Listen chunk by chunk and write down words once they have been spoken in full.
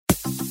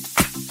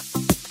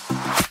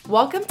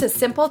Welcome to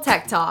Simple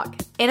Tech Talk,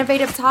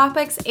 innovative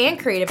topics and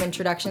creative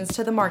introductions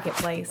to the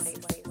marketplace.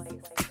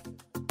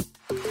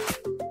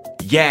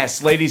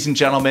 Yes, ladies and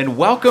gentlemen,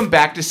 welcome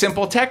back to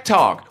Simple Tech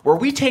Talk, where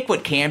we take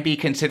what can be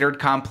considered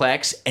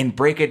complex and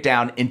break it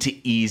down into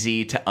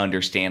easy to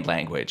understand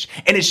language.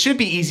 And it should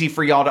be easy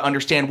for y'all to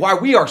understand why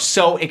we are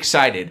so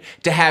excited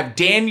to have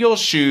Daniel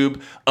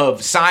Schub of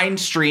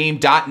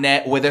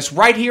SignStream.net with us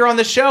right here on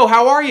the show.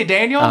 How are you,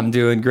 Daniel? I'm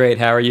doing great.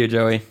 How are you,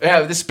 Joey?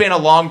 Yeah, this has been a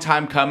long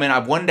time coming.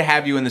 I've wanted to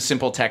have you in the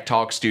Simple Tech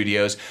Talk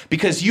studios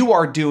because you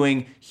are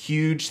doing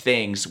huge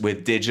things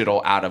with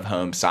digital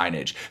out-of-home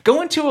signage.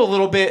 Go into a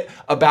little bit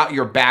about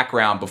your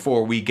background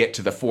before we get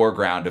to the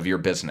foreground of your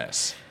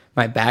business.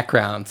 My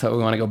background. So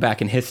we want to go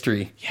back in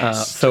history.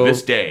 Yes, to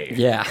this day.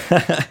 Yeah.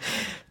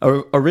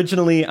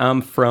 Originally,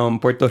 I'm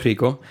from Puerto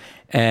Rico,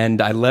 and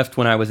I left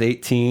when I was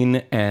 18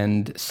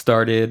 and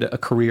started a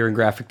career in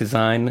graphic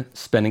design,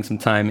 spending some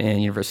time in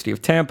University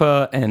of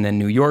Tampa and then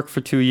New York for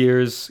 2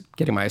 years,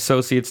 getting my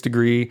associate's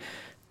degree,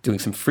 doing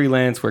some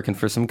freelance, working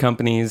for some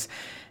companies,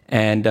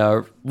 and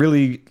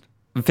really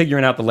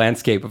figuring out the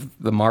landscape of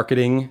the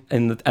marketing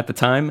at the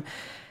time,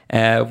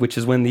 which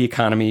is when the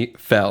economy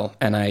fell.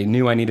 And I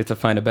knew I needed to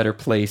find a better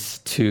place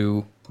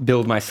to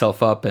build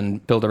myself up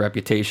and build a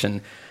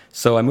reputation.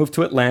 So I moved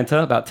to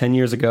Atlanta about 10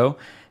 years ago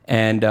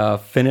and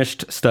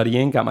finished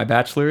studying, got my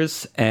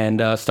bachelor's,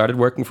 and started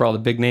working for all the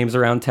big names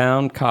around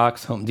town: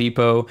 Cox, Home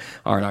Depot,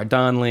 R&R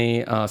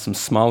Donnelley, some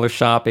smaller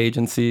shop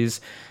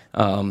agencies,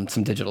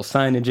 some digital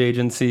signage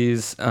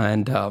agencies,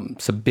 and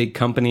some big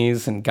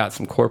companies, and got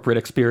some corporate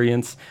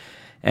experience.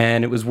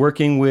 And it was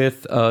working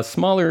with a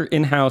smaller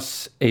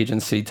in-house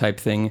agency type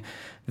thing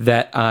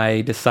that I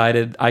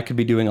decided I could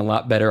be doing a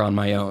lot better on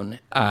my own.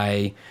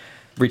 I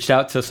reached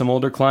out to some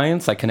older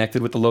clients, I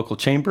connected with the local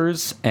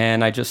chambers,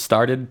 and I just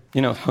started,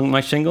 hung my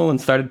shingle and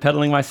started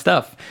peddling my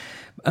stuff.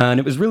 And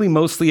it was really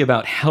mostly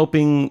about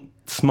helping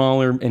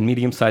smaller and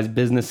medium-sized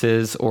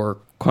businesses or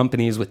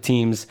companies with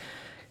teams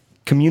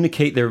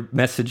communicate their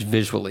message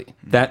visually.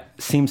 That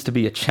seems to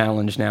be a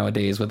challenge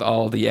nowadays with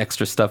all the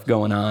extra stuff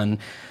going on,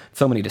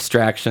 so many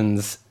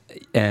distractions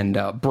and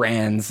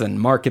brands and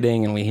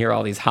marketing, and we hear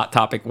all these hot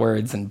topic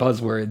words and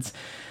buzzwords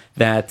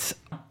that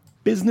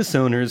business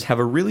owners have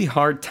a really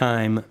hard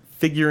time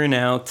figuring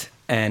out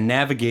and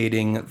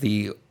navigating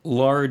the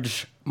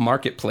large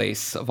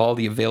marketplace of all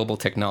the available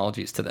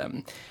technologies to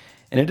them.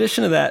 In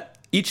addition to that,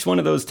 each one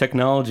of those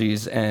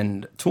technologies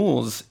and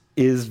tools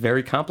is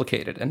very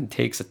complicated and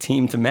takes a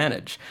team to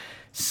manage.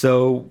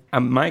 So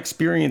my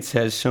experience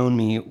has shown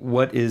me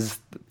what is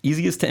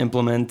easiest to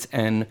implement,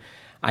 and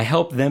I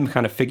help them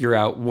kind of figure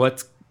out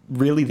what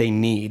really they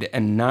need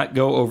and not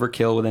go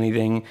overkill with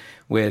anything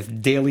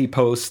with daily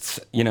posts.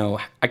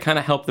 I kind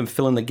of help them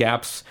fill in the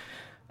gaps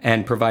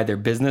and provide their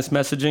business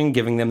messaging,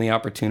 giving them the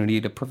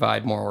opportunity to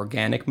provide more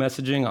organic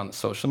messaging on the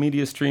social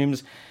media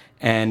streams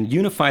and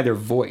unify their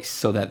voice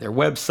so that their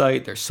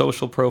website, their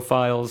social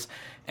profiles,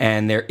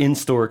 and their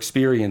in-store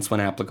experience, when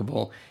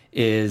applicable,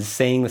 is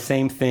saying the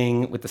same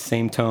thing with the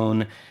same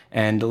tone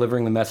and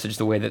delivering the message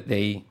the way that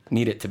they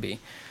need it to be.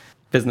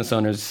 Business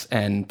owners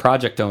and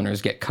project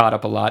owners get caught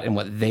up a lot in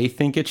what they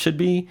think it should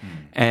be,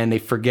 and they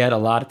forget a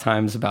lot of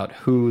times about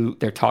who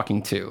they're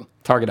talking to,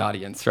 target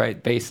audience,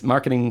 right? Base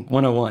marketing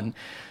 101.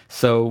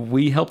 So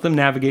we help them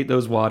navigate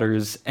those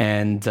waters,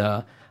 and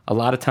a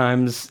lot of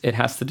times it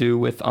has to do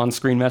with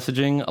on-screen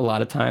messaging. A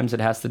lot of times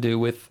it has to do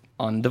with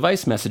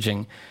on-device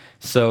messaging.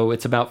 So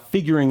it's about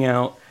figuring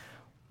out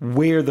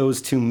where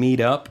those two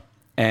meet up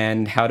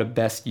and how to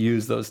best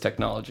use those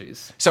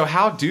technologies. So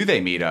how do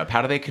they meet up?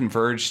 How do they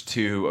converge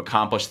to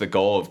accomplish the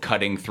goal of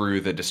cutting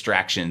through the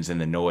distractions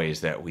and the noise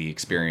that we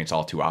experience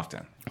all too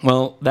often?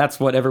 Well, that's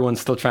what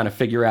everyone's still trying to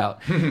figure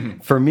out.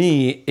 For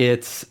me,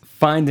 it's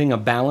finding a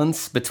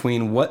balance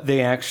between what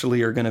they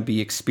actually are going to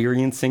be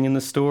experiencing in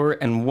the store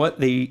and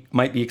what they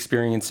might be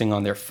experiencing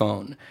on their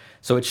phone.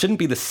 So it shouldn't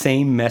be the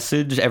same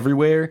message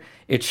everywhere.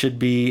 It should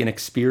be an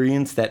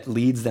experience that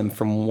leads them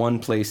from one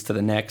place to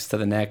the next,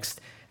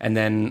 and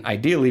then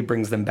ideally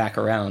brings them back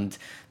around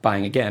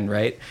buying again,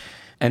 right?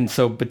 And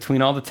so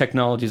between all the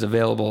technologies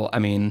available,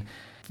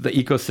 the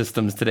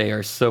ecosystems today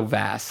are so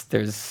vast.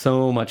 There's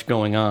so much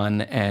going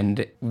on,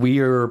 and we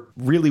are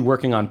really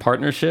working on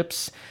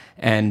partnerships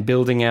and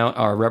building out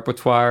our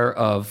repertoire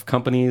of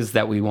companies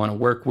that we want to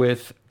work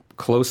with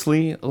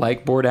closely,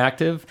 like Board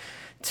Active,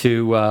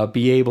 to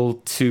be able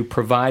to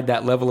provide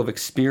that level of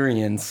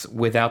experience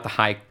without the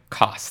high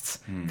costs,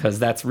 because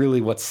that's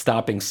really what's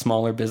stopping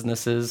smaller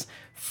businesses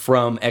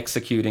from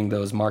executing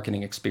those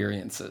marketing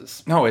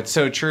experiences. No, it's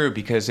so true,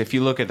 because if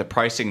you look at the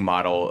pricing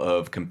model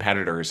of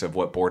competitors of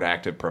what Board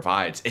Active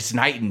provides, it's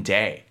night and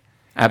day.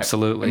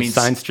 Absolutely.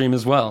 SignStream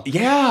as well.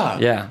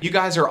 Yeah. You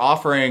guys are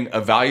offering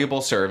a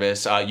valuable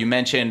service. You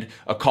mentioned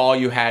a call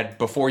you had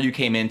before you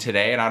came in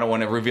today, and I don't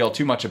want to reveal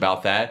too much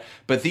about that,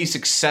 but these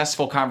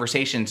successful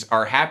conversations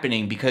are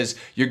happening because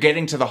you're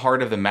getting to the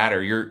heart of the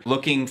matter. You're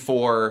looking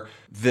for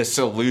the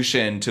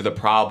solution to the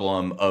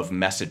problem of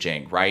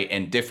messaging, right?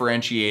 And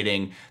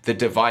differentiating the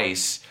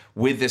device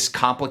with this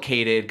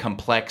complicated,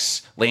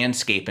 complex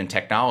landscape and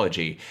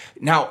technology.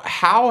 Now,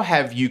 how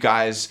have you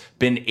guys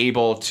been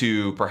able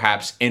to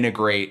perhaps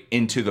integrate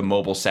into the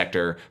mobile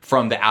sector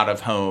from the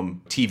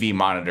out-of-home TV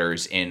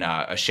monitors in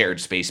a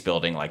shared space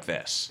building like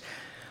this?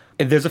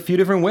 There's a few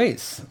different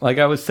ways, like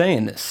I was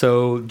saying.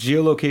 So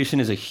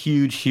geolocation is a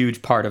huge,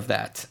 huge part of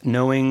that.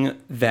 Knowing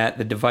that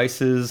the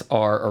devices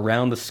are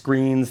around the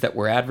screens that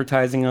we're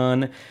advertising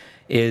on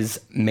is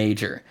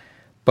major.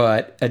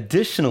 But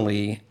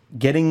additionally,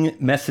 getting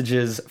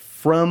messages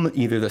from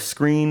either the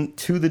screen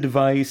to the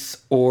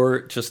device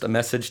or just a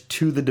message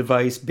to the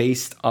device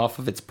based off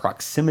of its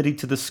proximity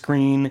to the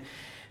screen,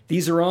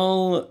 these are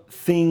all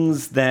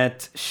things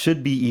that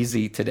should be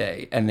easy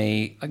today. And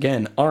they,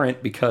 again,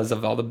 aren't because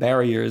of all the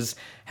barriers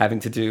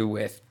having to do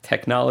with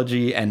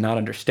technology and not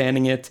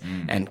understanding it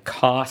and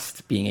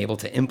cost, being able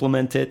to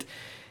implement it.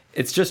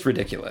 It's just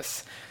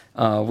ridiculous,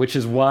 which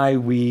is why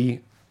we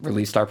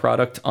released our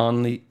product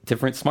on the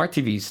different smart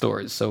TV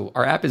stores. So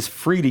our app is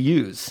free to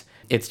use.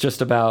 It's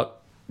just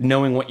about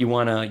knowing what you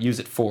want to use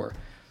it for.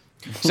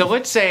 So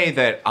let's say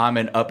that I'm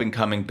an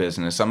up-and-coming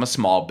business. I'm a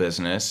small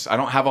business. I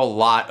don't have a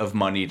lot of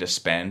money to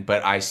spend,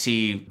 but I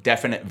see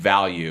definite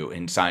value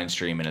in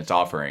SignStream and its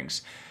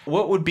offerings.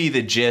 What would be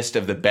the gist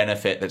of the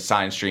benefit that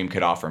SignStream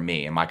could offer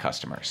me and my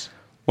customers?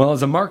 Well,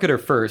 as a marketer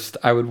first,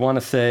 I would want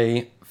to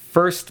say,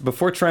 first,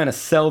 before trying to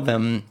sell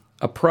them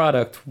a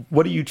product,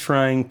 what are you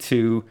trying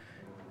to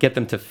get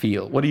them to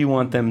feel? What do you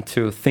want them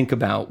to think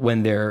about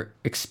when they're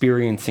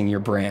experiencing your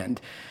brand?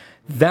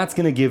 That's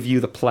going to give you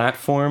the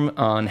platform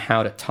on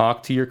how to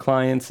talk to your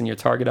clients and your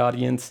target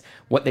audience,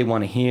 what they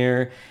want to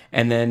hear,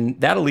 and then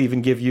that'll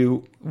even give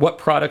you what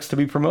products to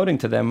be promoting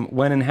to them,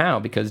 when and how,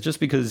 because just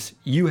because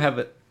you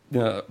have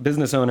the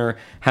business owner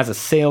has a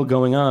sale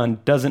going on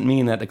doesn't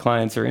mean that the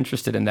clients are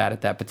interested in that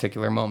at that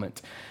particular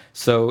moment.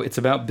 So it's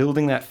about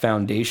building that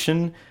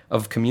foundation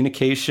of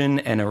communication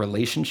and a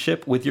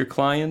relationship with your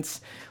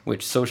clients,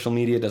 which social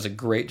media does a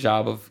great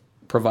job of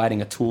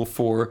providing a tool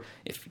for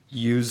if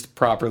used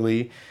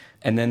properly.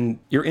 And then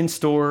your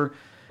in-store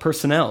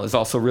personnel is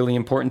also really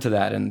important to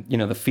that. And, you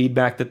know, the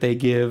feedback that they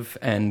give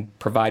and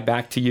provide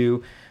back to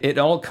you, it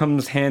all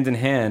comes hand in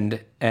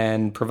hand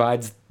and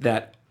provides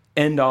that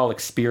end-all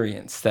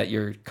experience that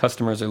your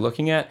customers are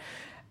looking at.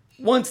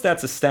 Once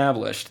that's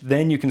established,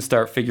 then you can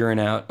start figuring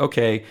out,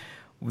 okay,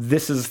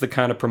 this is the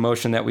kind of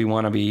promotion that we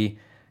want to be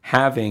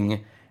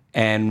having,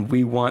 and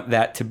we want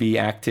that to be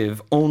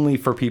active only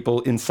for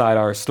people inside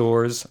our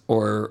stores,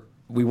 or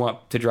we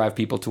want to drive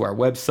people to our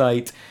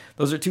website.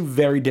 Those are two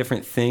very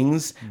different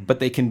things, but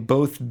they can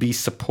both be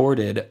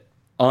supported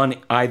on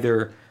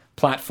either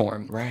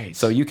platform. Right.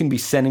 So you can be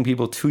sending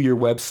people to your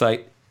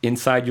website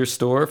inside your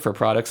store for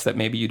products that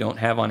maybe you don't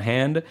have on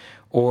hand,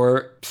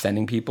 or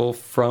sending people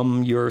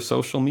from your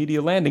social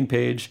media landing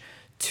page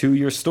to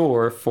your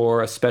store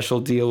for a special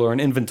deal or an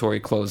inventory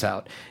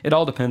closeout. It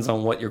all depends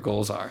on what your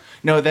goals are.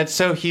 No, that's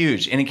so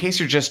huge. And in case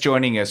you're just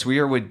joining us, we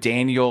are with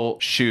Daniel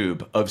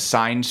Schub of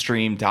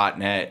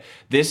SignStream.net.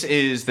 This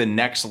is the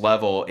next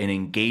level in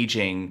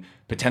engaging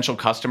potential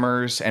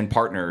customers and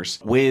partners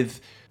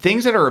with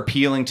things that are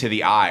appealing to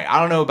the eye. I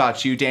don't know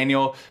about you,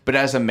 Daniel, but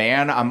as a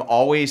man, I'm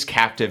always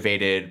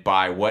captivated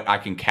by what I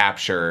can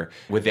capture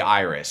with the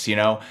iris. You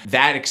know,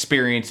 that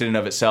experience in and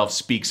of itself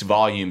speaks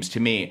volumes to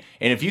me.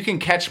 And if you can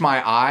catch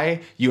my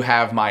eye, you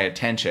have my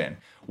attention.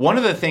 One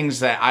of the things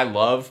that I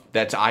love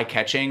that's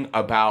eye-catching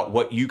about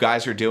what you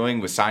guys are doing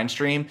with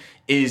SignStream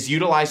is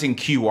utilizing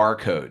QR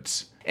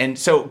codes. And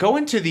so go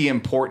into the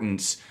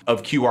importance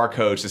of QR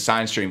codes to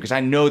SignStream, because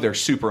I know they're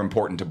super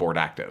important to Board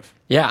Active.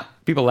 Yeah,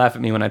 people laugh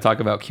at me when I talk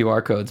about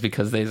QR codes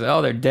because they say,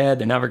 oh, they're dead,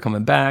 they're never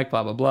coming back,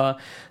 blah, blah, blah.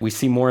 We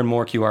see more and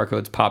more QR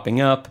codes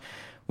popping up.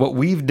 What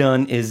we've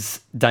done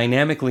is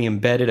dynamically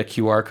embedded a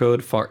QR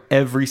code for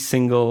every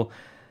single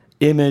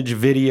image,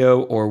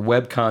 video, or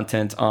web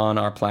content on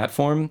our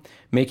platform,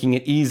 making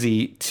it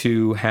easy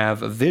to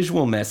have a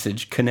visual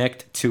message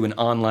connect to an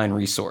online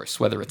resource,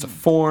 whether it's a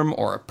form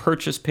or a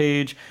purchase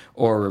page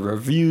or a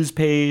reviews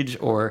page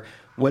or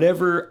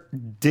whatever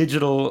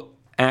digital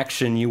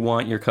action you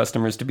want your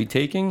customers to be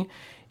taking,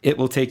 it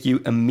will take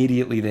you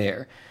immediately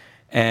there.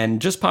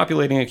 And just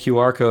populating a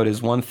QR code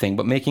is one thing,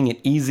 but making it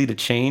easy to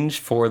change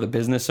for the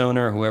business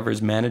owner or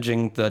whoever's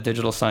managing the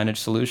digital signage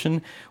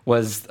solution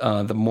was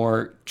the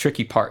more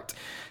tricky part.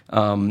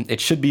 It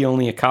should be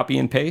only a copy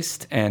and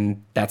paste,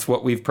 and that's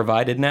what we've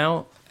provided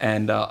now.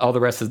 And all the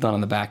rest is done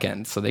on the back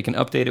end. So they can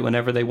update it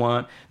whenever they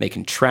want. They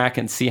can track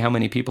and see how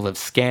many people have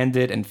scanned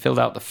it and filled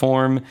out the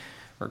form,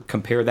 or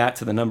compare that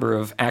to the number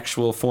of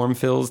actual form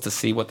fills to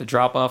see what the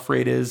drop-off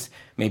rate is,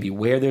 maybe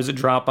where there's a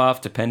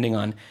drop-off, depending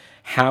on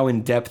how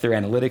in-depth their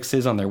analytics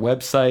is on their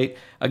website.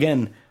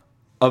 Again,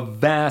 a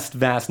vast,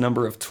 vast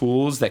number of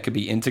tools that could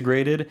be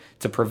integrated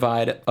to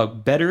provide a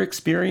better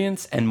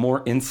experience and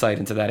more insight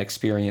into that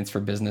experience for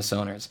business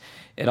owners.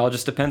 It all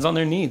just depends on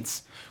their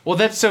needs. Well,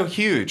 that's so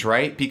huge,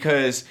 right?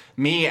 Because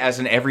me as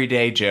an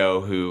everyday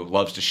Joe who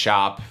loves to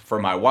shop for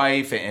my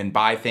wife and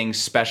buy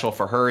things special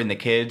for her and the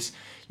kids,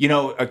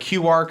 a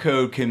QR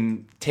code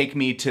can take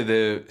me to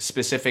the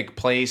specific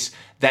place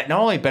that not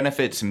only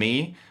benefits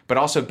me, but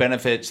also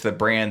benefits the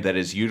brand that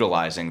is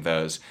utilizing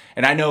those.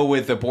 And I know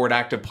with the Board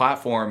Active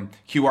platform,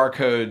 QR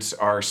codes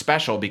are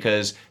special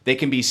because they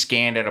can be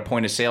scanned at a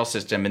point of sale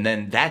system, and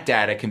then that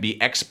data can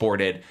be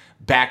exported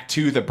back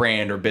to the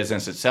brand or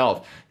business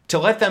itself to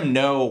let them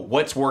know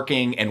what's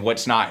working and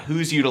what's not,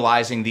 who's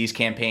utilizing these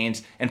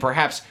campaigns, and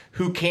perhaps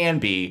who can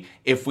be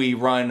if we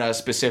run a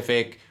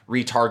specific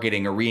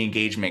retargeting or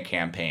re-engagement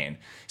campaign.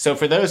 So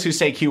for those who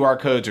say QR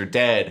codes are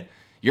dead,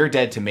 you're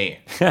dead to me.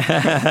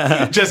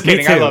 Just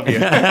kidding. I love you.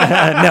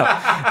 No,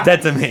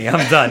 dead to me.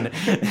 I'm done.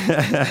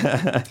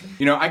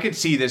 I could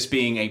see this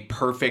being a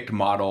perfect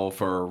model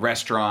for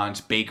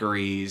restaurants,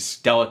 bakeries,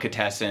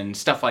 delicatessen,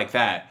 stuff like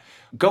that.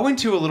 Go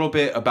into a little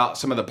bit about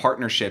some of the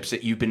partnerships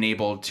that you've been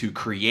able to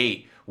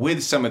create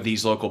with some of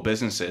these local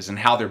businesses and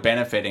how they're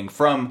benefiting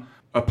from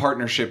a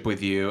partnership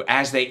with you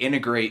as they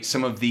integrate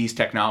some of these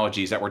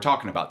technologies that we're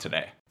talking about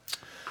today.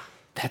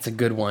 That's a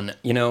good one.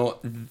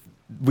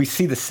 We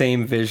see the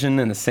same vision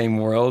and the same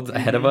world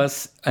ahead of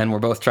us, and we're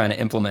both trying to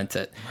implement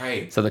it.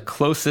 Right. So the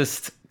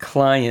closest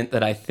client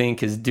that I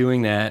think is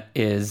doing that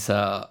is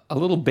a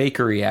little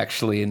bakery,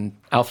 actually, in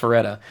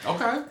Alpharetta.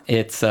 Okay.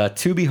 It's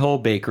To Be Whole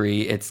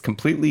Bakery. It's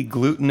completely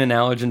gluten and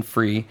allergen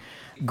free.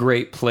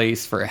 Great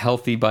place for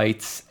healthy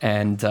bites,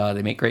 and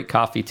they make great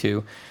coffee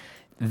too.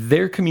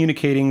 They're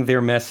communicating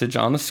their message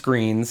on the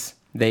screens.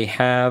 They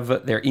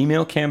have their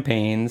email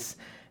campaigns,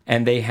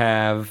 and they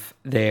have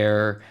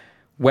their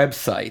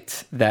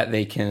website that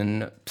they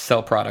can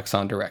sell products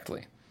on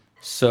directly.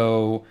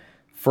 So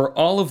for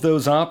all of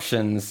those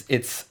options,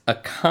 it's a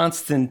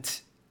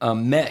constant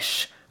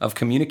mesh of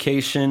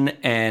communication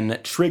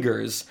and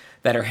triggers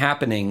that are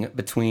happening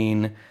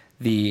between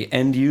the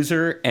end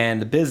user and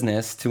the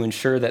business to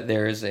ensure that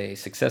there's a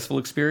successful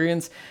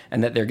experience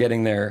and that they're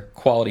getting their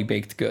quality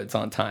baked goods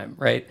on time,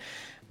 right?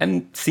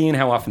 And seeing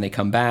how often they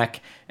come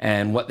back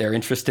and what they're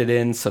interested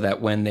in so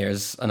that when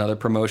there's another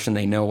promotion,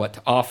 they know what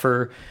to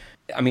offer.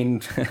 I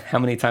mean, how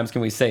many times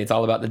can we say it's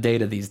all about the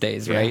data these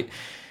days, right?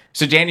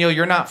 So Daniel,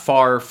 you're not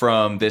far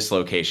from this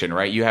location,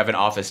 right? You have an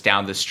office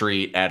down the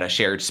street at a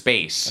shared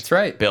space. That's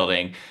right.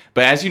 Building.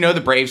 But as you know,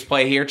 the Braves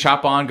play here.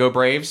 Chop on, go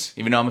Braves.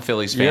 Even though I'm a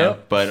Phillies fan,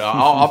 Yep. But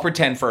I'll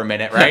pretend for a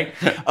minute, right?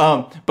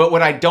 But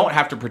what I don't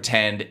have to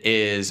pretend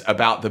is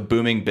about the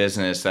booming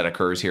business that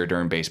occurs here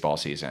during baseball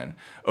season.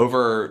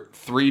 Over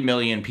 3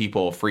 million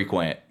people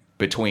frequent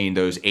between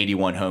those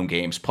 81 home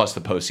games plus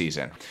the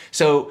postseason.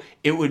 So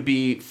it would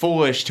be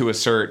foolish to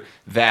assert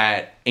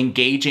that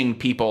engaging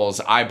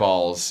people's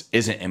eyeballs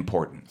isn't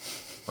important,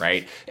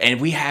 right? And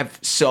we have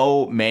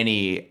so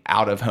many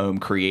out-of-home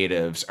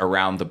creatives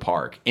around the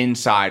park,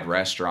 inside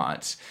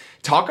restaurants.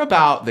 Talk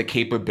about the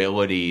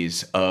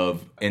capabilities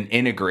of an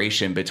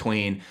integration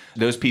between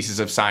those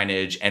pieces of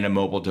signage and a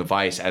mobile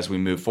device as we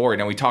move forward.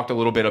 And we talked a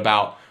little bit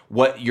about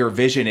what your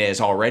vision is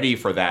already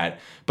for that,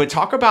 but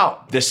talk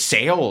about the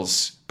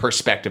sales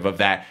perspective of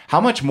that,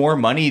 how much more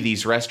money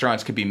these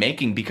restaurants could be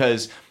making,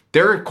 because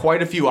there are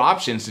quite a few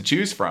options to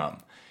choose from.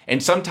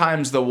 And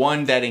sometimes the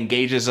one that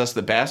engages us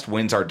the best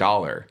wins our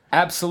dollar.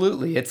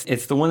 Absolutely.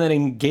 It's the one that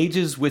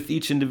engages with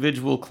each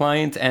individual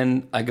client.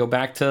 And I go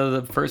back to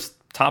the first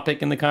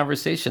topic in the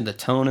conversation, the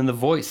tone and the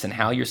voice and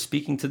how you're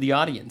speaking to the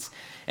audience.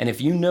 And if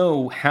you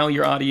know how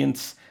your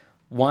audience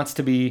wants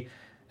to be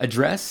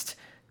addressed,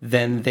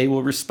 then they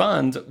will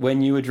respond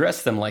when you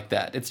address them like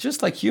that. It's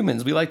just like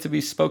humans. We like to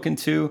be spoken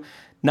to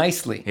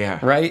nicely,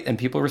 right? And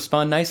people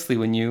respond nicely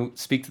when you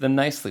speak to them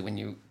nicely. When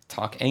you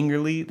talk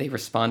angrily, they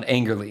respond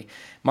angrily.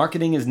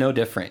 Marketing is no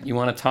different. You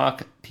want to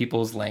talk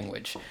people's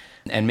language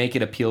and make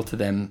it appeal to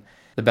them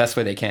the best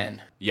way they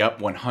can. Yep,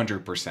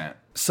 100%.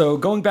 So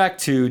going back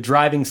to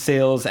driving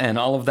sales and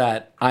all of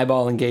that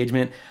eyeball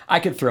engagement, I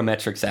could throw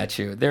metrics at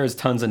you. There's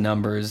tons of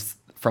numbers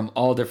from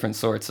all different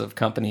sorts of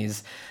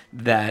companies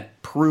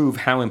that prove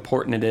how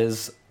important it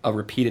is a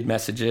repeated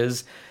message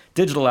is.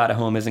 Digital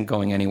out-of-home isn't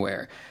going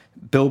anywhere.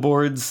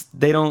 Billboards,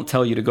 they don't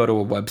tell you to go to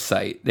a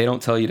website. They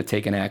don't tell you to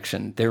take an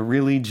action. They're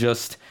really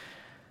just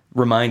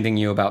reminding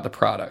you about the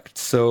product.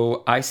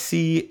 So I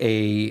see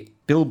a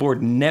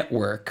billboard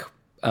network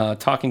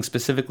talking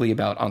specifically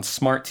about on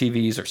smart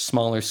TVs or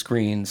smaller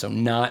screens, so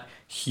not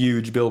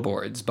huge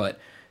billboards, but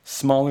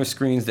smaller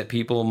screens that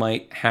people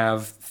might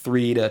have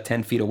 3 to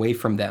 10 feet away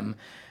from them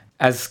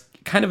as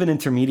kind of an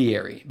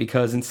intermediary,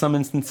 because in some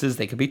instances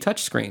they could be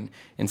touchscreen.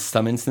 In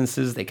some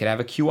instances they could have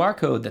a QR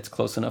code that's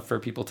close enough for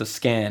people to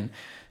scan.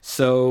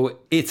 So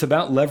it's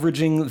about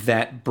leveraging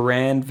that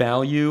brand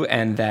value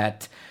and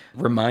that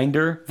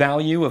reminder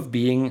value of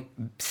being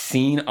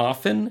seen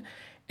often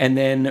and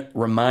then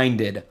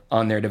reminded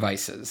on their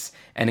devices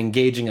and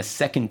engaging a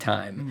second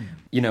time.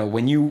 You know,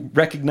 when you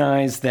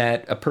recognize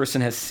that a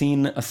person has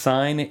seen a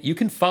sign, you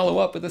can follow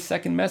up with a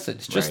second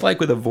message, just like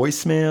with a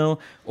voicemail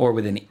or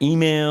with an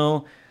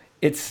email.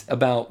 It's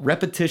about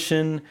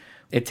repetition.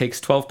 It takes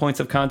 12 points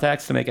of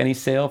contacts to make any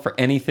sale for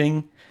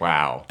anything.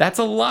 Wow. That's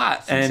a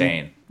lot. That's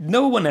insane.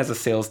 No one has a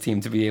sales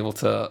team to be able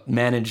to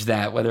manage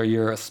that, whether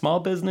you're a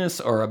small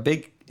business or a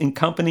big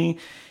company.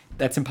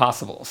 that's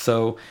impossible.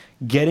 So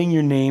getting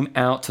your name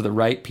out to the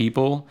right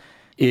people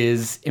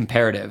is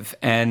imperative.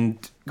 And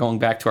going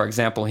back to our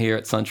example here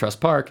at SunTrust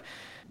Park,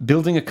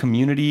 building a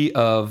community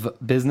of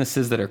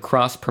businesses that are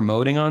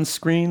cross-promoting on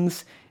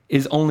screens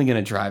is only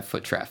going to drive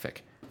foot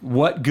traffic.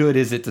 What good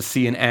is it to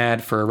see an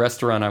ad for a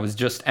restaurant I was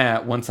just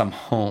at once I'm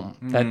home?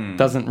 That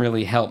doesn't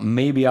really help.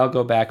 Maybe I'll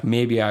go back,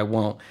 maybe I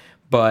won't.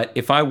 But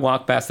if I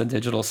walk past a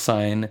digital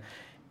sign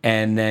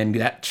and then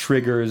that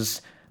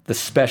triggers the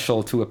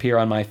special to appear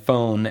on my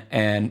phone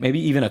and maybe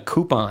even a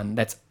coupon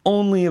that's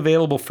only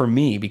available for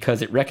me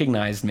because it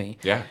recognized me,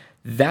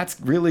 that's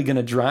really going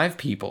to drive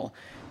people.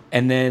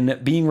 And then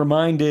being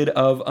reminded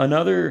of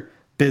another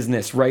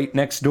business right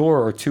next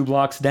door or 2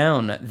 blocks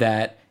down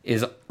that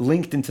is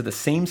linked into the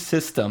same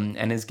system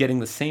and is getting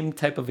the same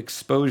type of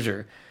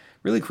exposure,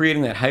 really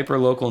creating that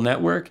hyper-local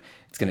network.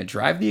 It's going to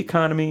drive the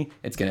economy.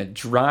 It's going to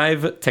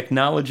drive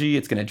technology.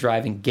 It's going to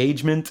drive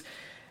engagement.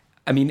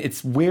 I mean,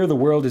 it's where the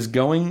world is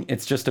going.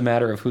 It's just a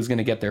matter of who's going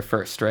to get there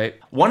first, right?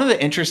 One of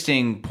the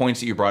interesting points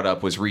that you brought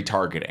up was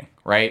retargeting,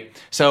 right?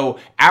 So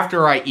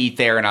after I eat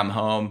there and I'm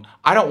home,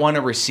 I don't want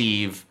to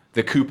receive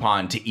the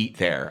coupon to eat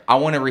there. I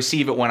want to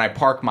receive it when I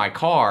park my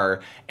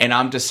car and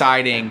I'm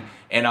deciding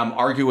and I'm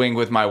arguing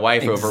with my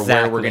wife over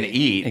where we're going to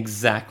eat.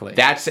 Exactly.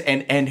 That's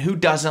and who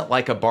doesn't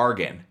like a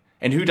bargain?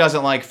 And who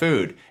doesn't like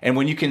food? And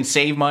when you can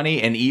save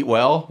money and eat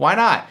well, why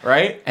not,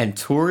 right? And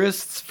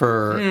tourists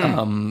for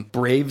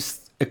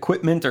Braves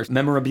equipment or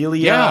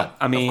memorabilia. Yeah,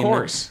 I mean, of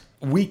course.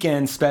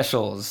 Weekend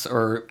specials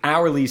or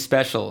hourly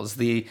specials.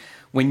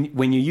 When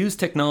you use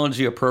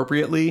technology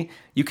appropriately,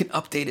 you can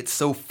update it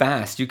so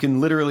fast. You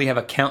can literally have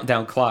a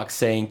countdown clock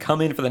saying,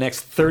 come in for the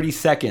next 30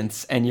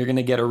 seconds and you're going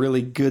to get a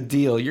really good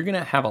deal. You're going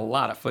to have a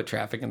lot of foot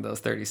traffic in those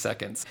 30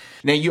 seconds.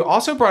 Now, you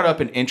also brought up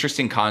an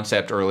interesting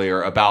concept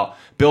earlier about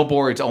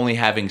billboards only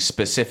having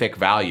specific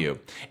value.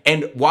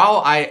 And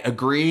while I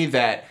agree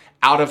that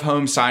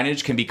out-of-home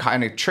signage can be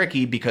kind of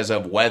tricky because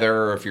of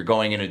weather, or if you're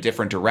going in a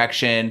different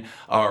direction,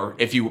 or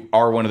if you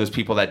are one of those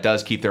people that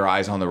does keep their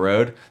eyes on the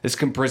road, this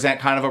can present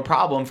kind of a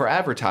problem for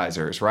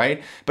advertisers,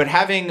 right? But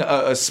having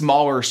a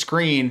smaller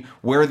screen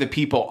where the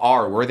people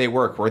are, where they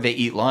work, where they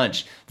eat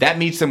lunch, that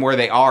meets them where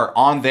they are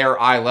on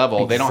their eye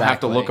level. Exactly. They don't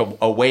have to look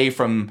away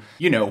from,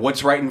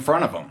 what's right in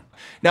front of them.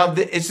 Now,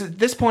 it's at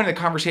this point in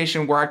the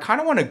conversation where I kind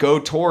of want to go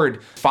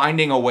toward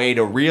finding a way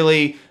to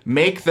really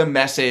make the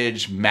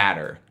message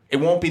matter. It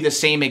won't be the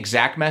same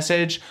exact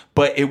message,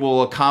 but it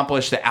will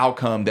accomplish the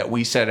outcome that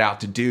we set out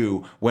to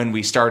do when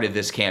we started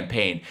this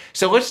campaign.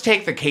 So let's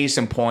take the case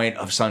in point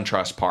of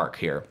SunTrust Park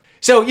here.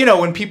 So,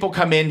 when people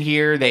come in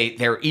here,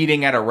 they're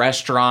eating at a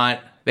restaurant,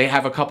 they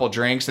have a couple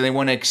drinks, and they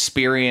want to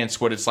experience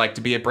what it's like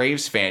to be a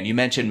Braves fan. You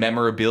mentioned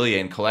memorabilia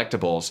and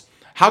collectibles.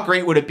 How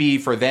great would it be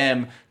for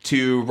them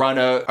to run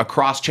a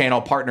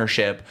cross-channel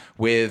partnership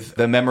with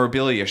the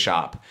memorabilia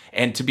shop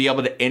and to be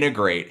able to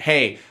integrate,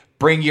 hey,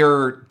 bring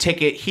your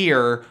ticket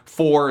here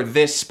for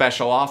this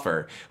special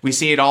offer. We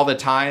see it all the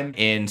time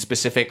in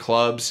specific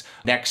clubs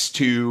next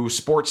to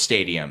sports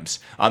stadiums.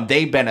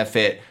 They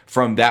benefit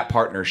from that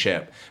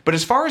partnership. But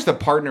as far as the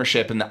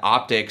partnership and the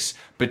optics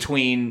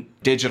between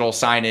digital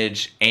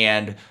signage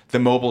and the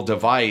mobile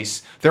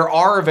device, there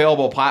are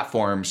available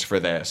platforms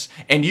for this.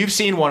 And you've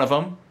seen one of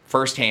them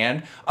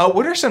firsthand.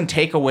 What are some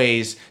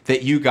takeaways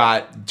that you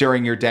got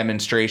during your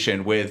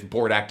demonstration with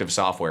Board Active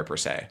software per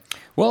se?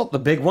 Well, the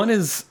big one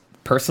is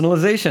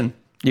personalization.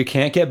 You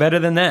can't get better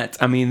than that.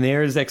 I mean,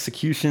 there's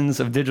executions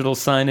of digital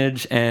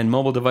signage and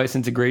mobile device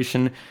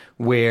integration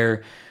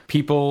where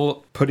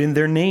people put in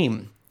their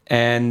name,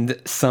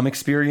 and some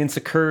experience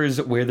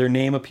occurs where their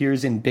name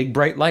appears in big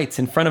bright lights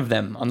in front of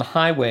them on the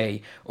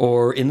highway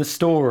or in the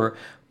store,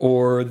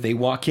 or they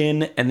walk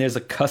in and there's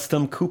a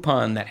custom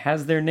coupon that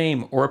has their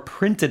name or a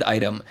printed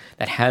item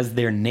that has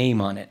their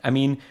name on it. I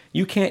mean,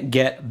 you can't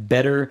get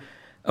better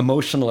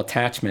emotional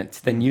attachment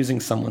than using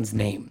someone's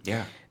name.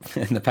 Yeah.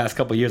 In the past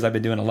couple of years, I've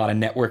been doing a lot of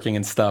networking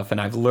and stuff,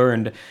 and I've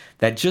learned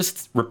that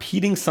just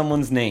repeating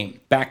someone's name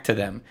back to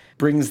them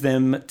brings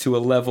them to a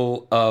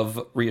level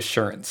of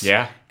reassurance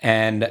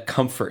and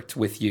comfort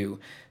with you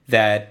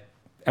that,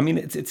 I mean,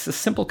 it's a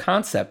simple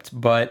concept,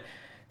 but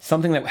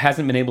something that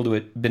hasn't been able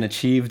to been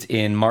achieved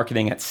in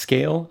marketing at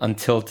scale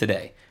until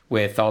today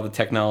with all the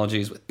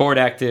technologies, with Board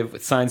Active,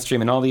 with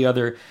SignStream, and all the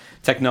other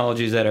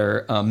technologies that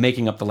are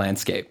making up the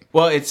landscape.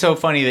 Well, it's so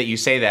funny that you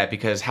say that,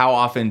 because how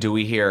often do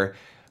we hear,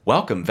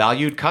 "Welcome,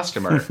 valued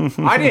customer"?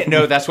 I didn't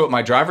know that's what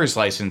my driver's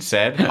license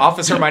said.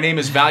 Officer, my name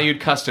is valued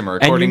customer.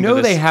 According to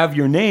this, they have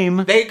your name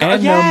and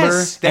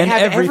number they and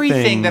have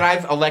everything that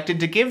I've elected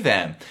to give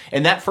them.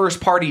 And that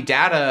first-party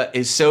data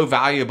is so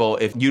valuable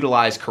if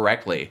utilized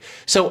correctly.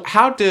 So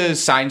how does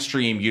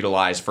SignStream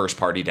utilize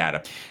first-party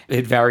data?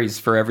 It varies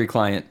for every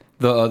client.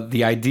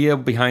 The idea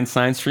behind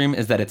SignStream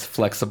is that it's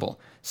flexible.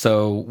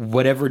 So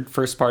whatever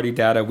first-party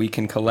data we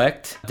can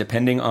collect,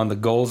 depending on the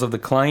goals of the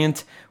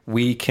client,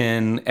 we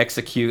can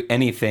execute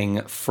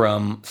anything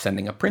from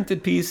sending a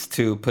printed piece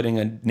to putting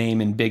a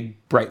name in big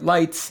bright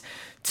lights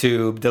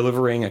to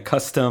delivering a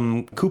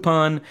custom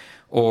coupon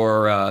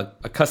or a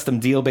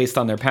custom deal based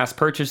on their past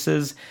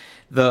purchases.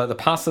 The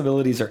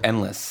possibilities are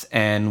endless,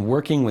 and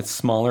working with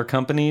smaller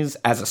companies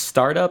as a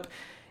startup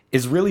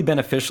is really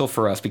beneficial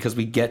for us because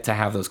we get to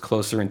have those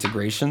closer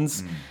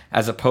integrations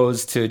as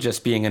opposed to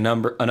just being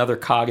another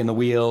cog in the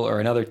wheel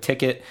or another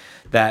ticket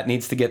that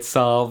needs to get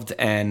solved.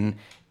 And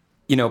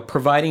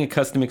providing a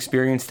custom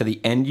experience to the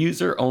end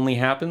user only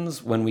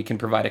happens when we can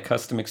provide a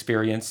custom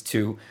experience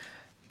to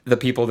the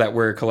people that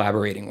we're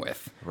collaborating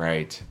with.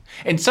 Right.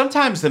 And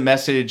sometimes the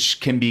message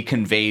can be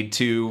conveyed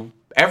to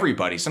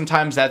everybody.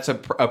 Sometimes that's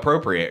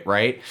appropriate,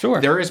 right? Sure.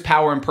 There is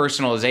power in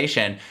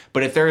personalization,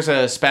 but if there's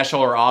a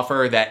special or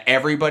offer that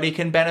everybody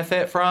can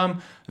benefit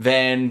from,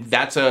 then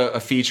that's a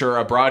feature,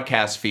 a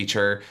broadcast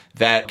feature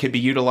that could be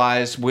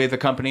utilized with a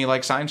company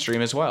like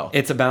SignStream as well.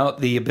 It's about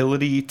the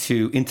ability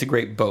to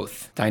integrate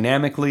both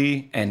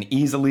dynamically and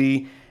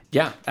easily.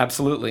 Yeah,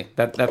 absolutely.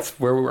 That's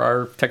where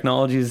our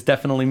technologies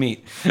definitely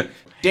meet.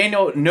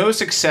 Daniel, no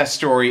success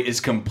story is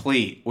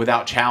complete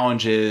without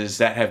challenges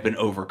that have been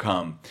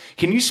overcome.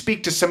 Can you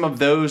speak to some of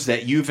those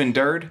that you've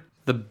endured?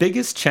 The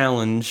biggest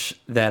challenge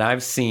that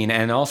I've seen,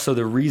 and also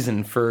the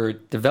reason for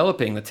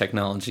developing the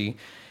technology,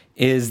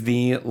 is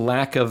the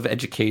lack of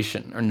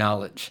education or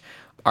knowledge.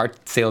 Our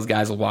sales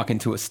guys will walk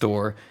into a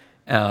store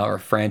or a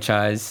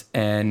franchise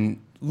and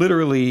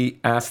literally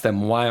ask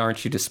them, why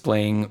aren't you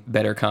displaying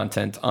better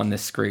content on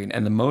this screen?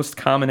 And the most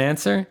common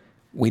answer,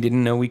 we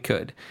didn't know we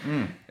could.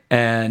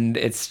 And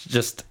it's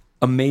just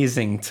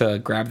amazing to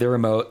grab their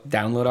remote,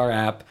 download our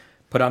app,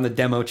 put on the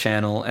demo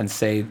channel, and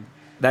say,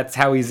 that's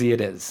how easy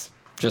it is.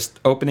 Just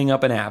opening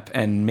up an app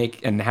and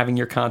having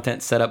your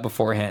content set up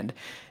beforehand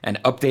and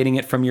updating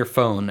it from your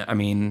phone. I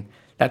mean,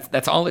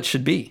 that's all it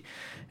should be.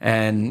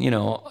 And,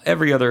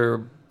 every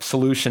other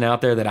solution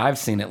out there that I've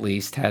seen at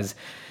least has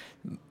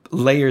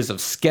layers of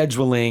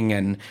scheduling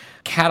and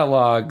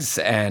catalogs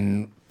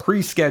and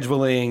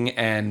pre-scheduling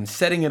and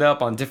setting it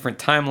up on different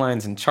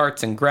timelines and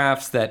charts and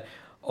graphs that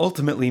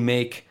ultimately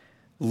make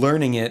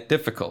learning it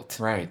difficult.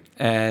 Right.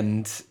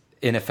 And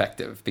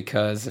ineffective,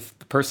 because if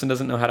the person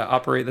doesn't know how to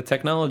operate the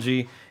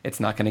technology, it's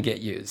not going to get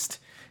used.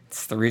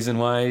 It's the reason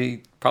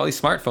why probably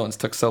smartphones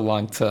took so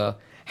long to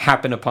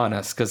happen upon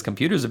us, because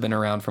computers have been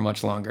around for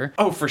much longer.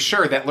 Oh, for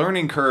sure. That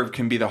learning curve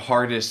can be the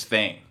hardest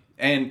thing.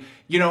 And,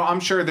 I'm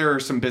sure there are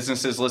some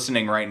businesses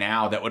listening right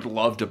now that would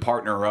love to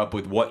partner up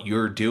with what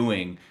you're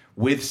doing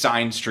with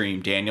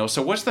SignStream, Daniel.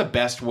 So what's the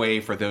best way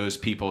for those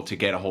people to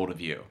get a hold of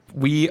you?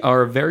 We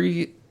are a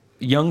very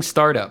young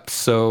startup,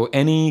 so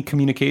any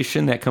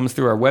communication that comes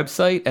through our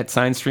website at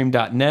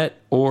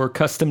signstream.net or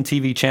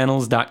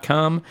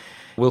customtvchannels.com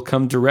will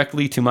come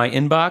directly to my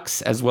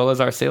inbox as well as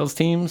our sales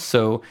team.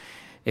 So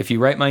if you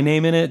write my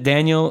name in it,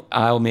 Daniel,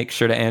 I'll make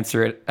sure to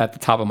answer it at the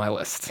top of my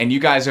list. And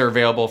you guys are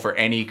available for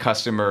any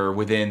customer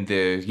within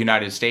the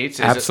United States?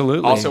 Is Absolutely.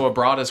 It also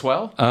abroad as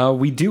well?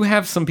 We do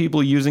have some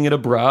people using it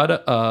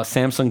abroad.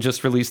 Samsung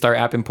just released our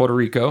app in Puerto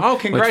Rico. Oh,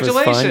 congratulations.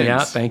 Which was fun.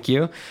 Yeah, thank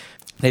you.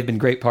 They've been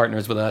great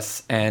partners with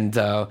us. And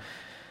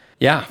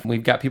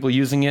we've got people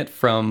using it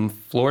from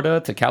Florida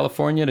to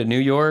California to New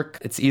York.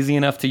 It's easy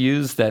enough to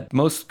use that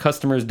most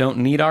customers don't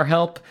need our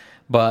help,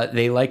 but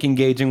they like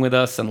engaging with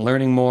us and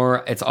learning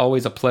more. It's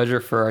always a pleasure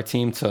for our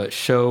team to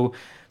show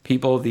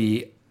people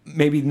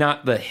maybe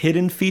not the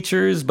hidden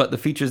features, but the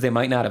features they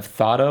might not have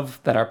thought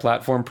of that our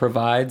platform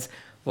provides,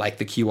 like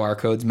the QR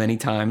codes many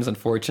times,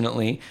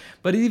 unfortunately.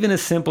 But even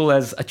as simple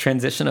as a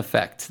transition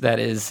effect that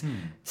is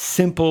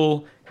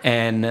simple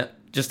and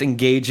just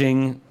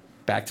engaging.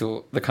 Back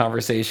to the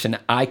conversation,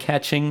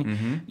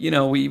 eye-catching.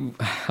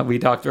 We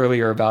talked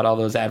earlier about all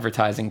those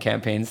advertising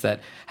campaigns that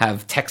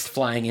have text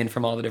flying in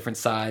from all the different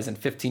sizes and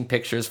 15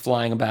 pictures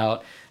flying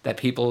about that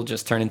people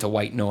just turn into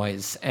white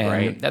noise.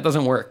 And that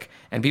doesn't work.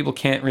 And people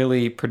can't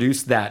really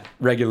produce that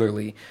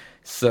regularly.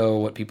 So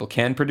what people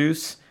can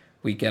produce,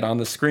 we get on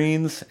the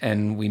screens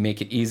and we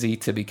make it easy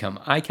to become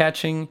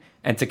eye-catching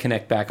and to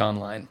connect back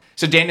online.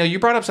 So Daniel, you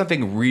brought up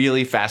something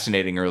really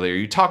fascinating earlier.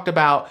 You talked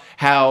about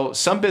how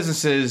some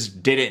businesses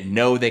didn't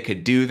know they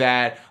could do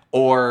that,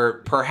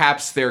 or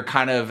perhaps they're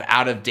kind of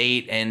out of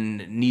date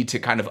and need to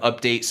kind of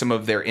update some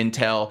of their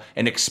intel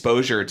and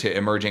exposure to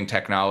emerging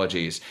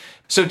technologies.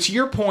 So to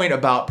your point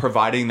about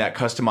providing that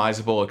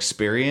customizable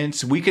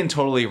experience, we can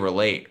totally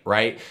relate,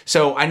 right?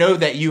 So I know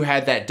that you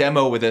had that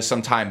demo with us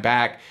some time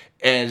back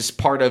as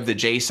part of the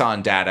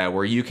JSON data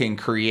where you can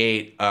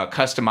create a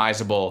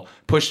customizable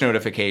push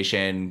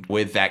notification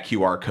with that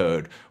QR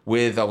code,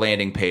 with a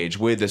landing page,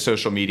 with the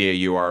social media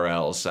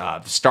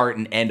URLs, start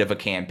and end of a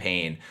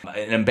campaign,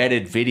 an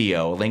embedded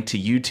video, a link to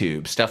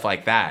YouTube, stuff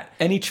like that.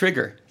 Any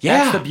trigger.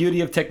 Yeah. That's the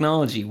beauty of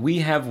technology. We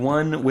have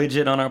one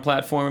widget on our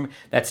platform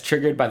that's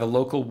triggered by the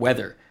local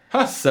weather.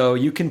 So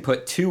you can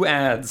put two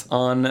ads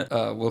on,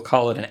 we'll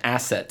call it an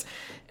asset.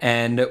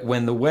 And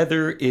when the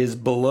weather is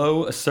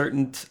below a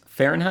certain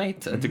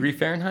Fahrenheit, a degree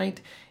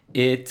Fahrenheit,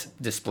 it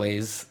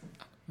displays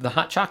the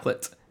hot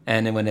chocolate.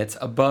 And then when it's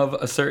above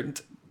a certain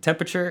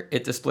temperature,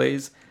 it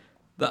displays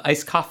the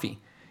iced coffee.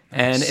 Nice.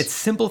 And it's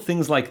simple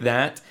things like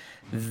that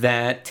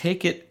that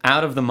take it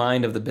out of the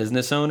mind of the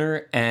business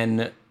owner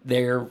and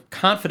They're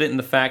confident in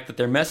the fact that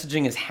their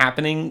messaging is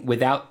happening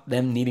without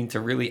them needing to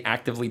really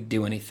actively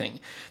do anything.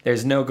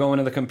 There's no going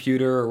to the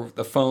computer or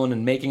the phone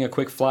and making a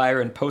quick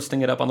flyer and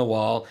posting it up on the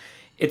wall.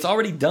 It's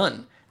already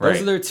done.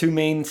 Those are their two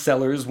main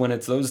sellers when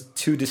it's those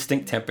two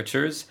distinct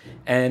temperatures.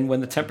 And when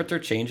the temperature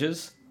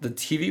changes, the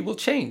TV will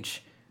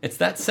change. It's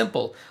that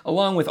simple,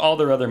 along with all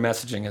their other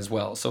messaging as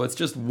well. So it's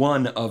just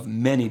one of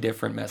many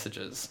different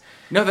messages.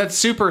 No, that's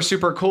super,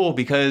 super cool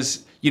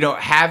because,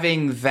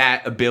 having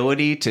that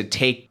ability to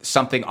take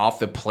something off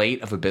the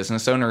plate of a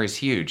business owner is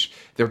huge.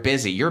 They're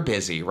busy. You're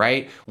busy,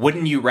 right?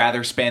 Wouldn't you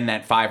rather spend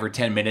that 5 or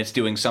 10 minutes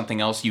doing something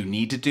else you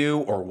need to do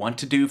or want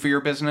to do for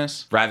your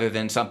business rather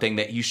than something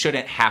that you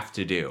shouldn't have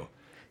to do?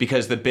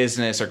 Because the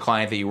business or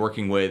client that you're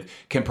working with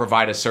can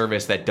provide a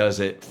service that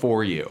does it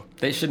for you.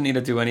 They shouldn't need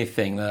to do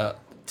anything. The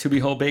To Be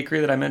Whole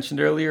Bakery that I mentioned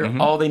earlier,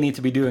 all they need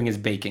to be doing is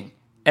baking.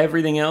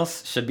 Everything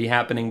else should be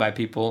happening by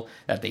people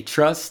that they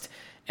trust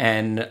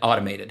and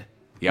automated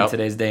in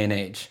today's day and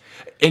age.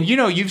 And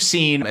you've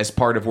seen as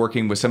part of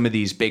working with some of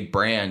these big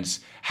brands,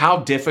 how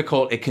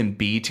difficult it can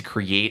be to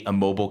create a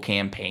mobile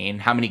campaign,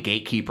 how many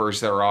gatekeepers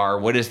there are,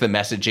 what is the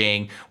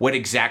messaging, what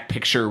exact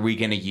picture are we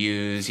going to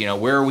use,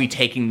 where are we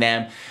taking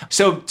them?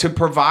 So to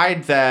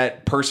provide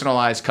that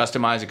personalized,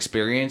 customized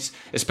experience,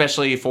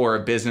 especially for a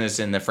business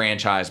in the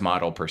franchise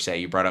model per se,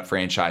 you brought up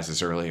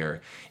franchises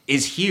earlier,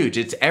 is huge.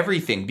 It's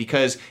everything,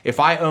 because if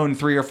I own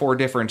 3 or 4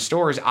 different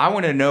stores, I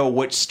want to know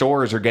which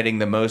stores are getting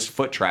the most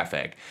foot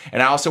traffic.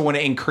 And I also want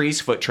to increase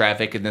foot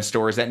traffic in the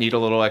stores that need a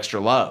little extra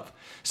love.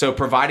 So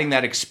providing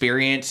that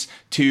experience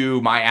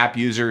to my app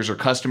users or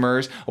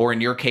customers, or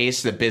in your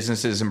case, the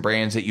businesses and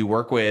brands that you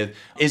work with,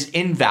 is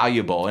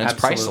invaluable and it's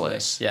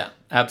priceless. Yeah,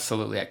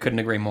 absolutely. I couldn't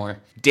agree more.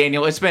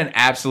 Daniel, it's been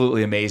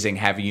absolutely amazing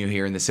having you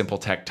here in the Simple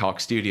Tech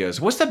Talk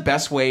studios. What's the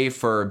best way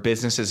for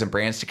businesses and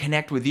brands to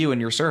connect with you and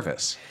your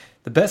service?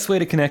 The best way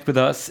to connect with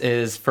us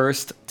is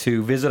first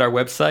to visit our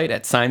website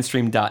at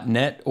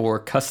signstream.net or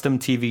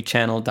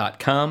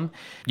customtvchannel.com.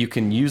 You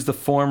can use the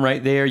form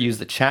right there, use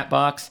the chat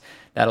box.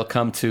 That'll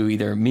come to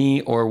either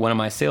me or one of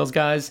my sales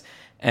guys.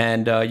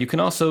 And you can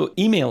also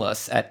email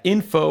us at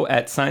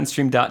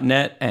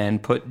info@signstream.net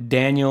and put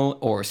Daniel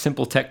or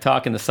Simple Tech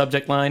Talk in the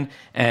subject line,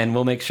 and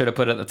we'll make sure to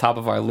put it at the top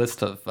of our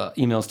list of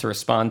emails to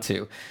respond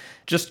to.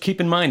 Just keep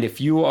in mind, if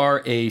you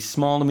are a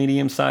small to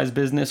medium-sized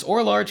business or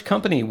a large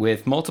company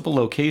with multiple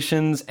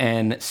locations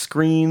and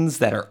screens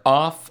that are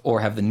off or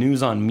have the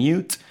news on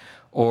mute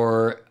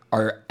or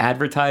are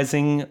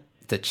advertising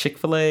the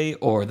Chick-fil-A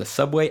or the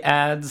Subway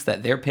ads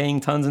that they're paying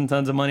tons and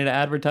tons of money to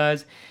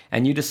advertise,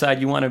 and you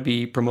decide you want to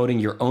be promoting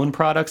your own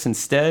products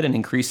instead and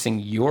increasing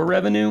your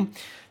revenue,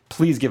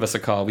 please give us a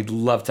call. We'd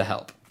love to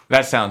help.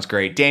 That sounds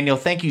great. Daniel,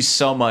 thank you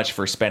so much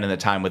for spending the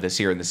time with us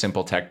here in the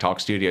Simple Tech Talk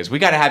studios. We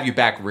got to have you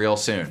back real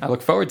soon. I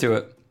look forward to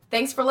it.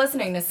 Thanks for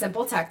listening to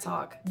Simple Tech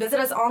Talk.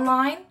 Visit us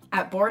online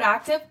at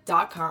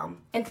boardactive.com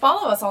and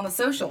follow us on the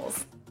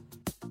socials.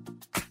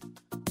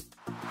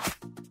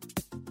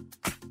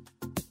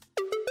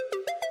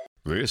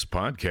 This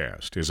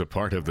podcast is a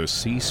part of the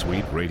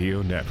C-Suite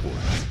Radio Network.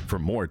 For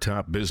more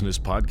top business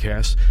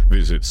podcasts,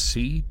 visit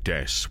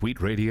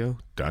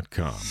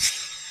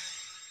c-suiteradio.com.